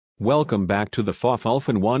Welcome back to the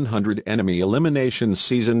Fawfulfan100 Enemy Elimination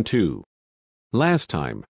Season 2. Last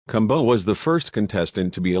time, Combo was the first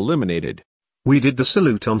contestant to be eliminated. We did the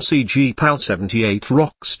salute on CG Pal 78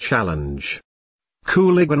 Rocks challenge.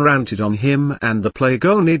 Cooligan ranted on him and the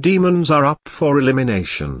Plagoni demons are up for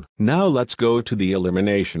elimination. Now let's go to the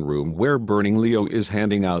elimination room where Burning Leo is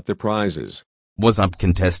handing out the prizes. What's up,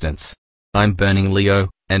 contestants? I'm Burning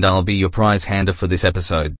Leo, and I'll be your prize hander for this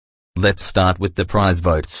episode. Let's start with the prize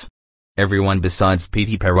votes. Everyone besides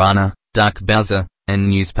Petey Piranha, Dark Bowser, and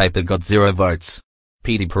Newspaper got 0 votes.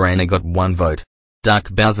 Petey Piranha got 1 vote. Dark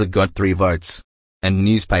Bowser got 3 votes. And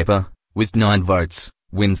Newspaper, with 9 votes,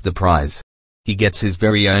 wins the prize. He gets his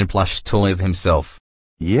very own plush toy of himself.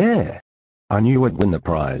 Yeah. I knew I'd win the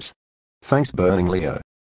prize. Thanks, Burning Leo.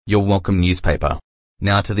 You're welcome, Newspaper.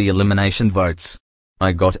 Now to the elimination votes.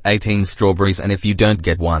 I got 18 strawberries, and if you don't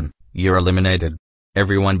get one, you're eliminated.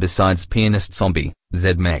 Everyone besides Pianist Zombie,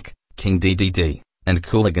 Zmech, King DDD, and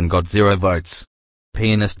Cooligan got 0 votes.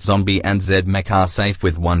 Pianist Zombie and Zmech are safe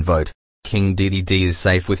with 1 vote. King DDD is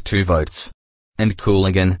safe with 2 votes. And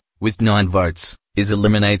Cooligan, with 9 votes, is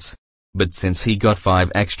eliminated. But since he got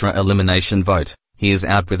 5 extra elimination vote, he is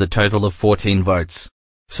out with a total of 14 votes.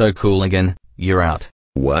 So Cooligan, you're out.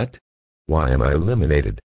 What? Why am I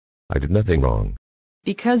eliminated? I did nothing wrong.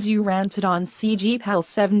 Because you ranted on CG Pal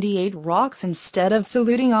 78 Rocks instead of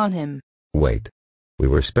saluting on him. Wait. We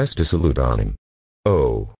were supposed to salute on him.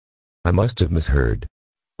 Oh. I must have misheard.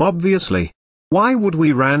 Obviously. Why would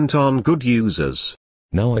we rant on good users?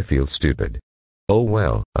 Now I feel stupid. Oh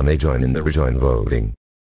well, I may join in the rejoin voting.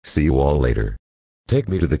 See you all later. Take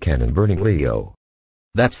me to the cannon, Burning Leo.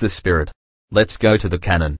 That's the spirit. Let's go to the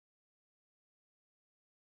cannon.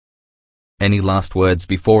 Any last words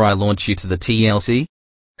before I launch you to the TLC?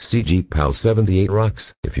 CG Pal 78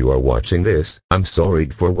 Rocks, if you are watching this, I'm sorry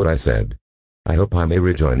for what I said. I hope I may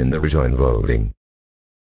rejoin in the rejoin voting.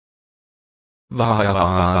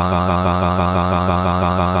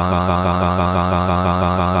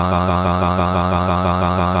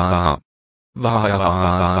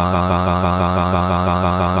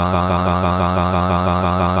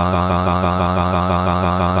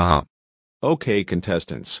 Okay,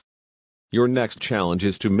 contestants. Your next challenge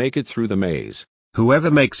is to make it through the maze.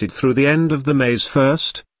 Whoever makes it through the end of the maze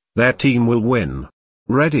first, their team will win.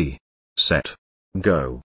 Ready, set,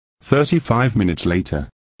 go. 35 minutes later.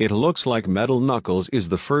 It looks like Metal Knuckles is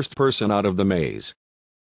the first person out of the maze.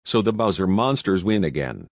 So the Bowser monsters win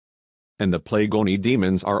again. And the Plagoni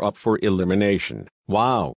demons are up for elimination.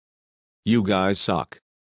 Wow. You guys suck.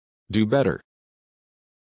 Do better.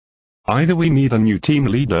 Either we need a new team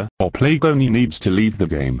leader, or Plagoni needs to leave the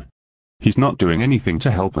game. He's not doing anything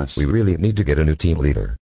to help us. We really need to get a new team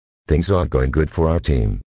leader. Things aren't going good for our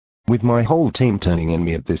team. With my whole team turning on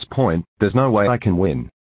me at this point, there's no way I can win.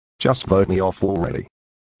 Just vote me off already.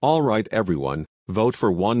 Alright everyone, vote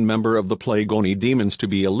for 1 member of the Plagoni demons to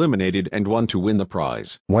be eliminated and 1 to win the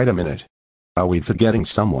prize. Wait a minute. Are we forgetting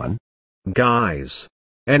someone? Guys.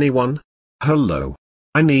 Anyone? Hello.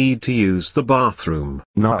 I need to use the bathroom.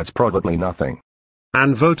 No, it's probably nothing.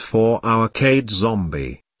 And vote for Arcade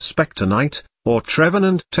Zombie, Spectre Knight, or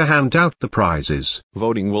Trevenant to hand out the prizes.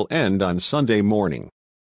 Voting will end on Sunday morning.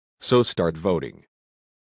 So start voting.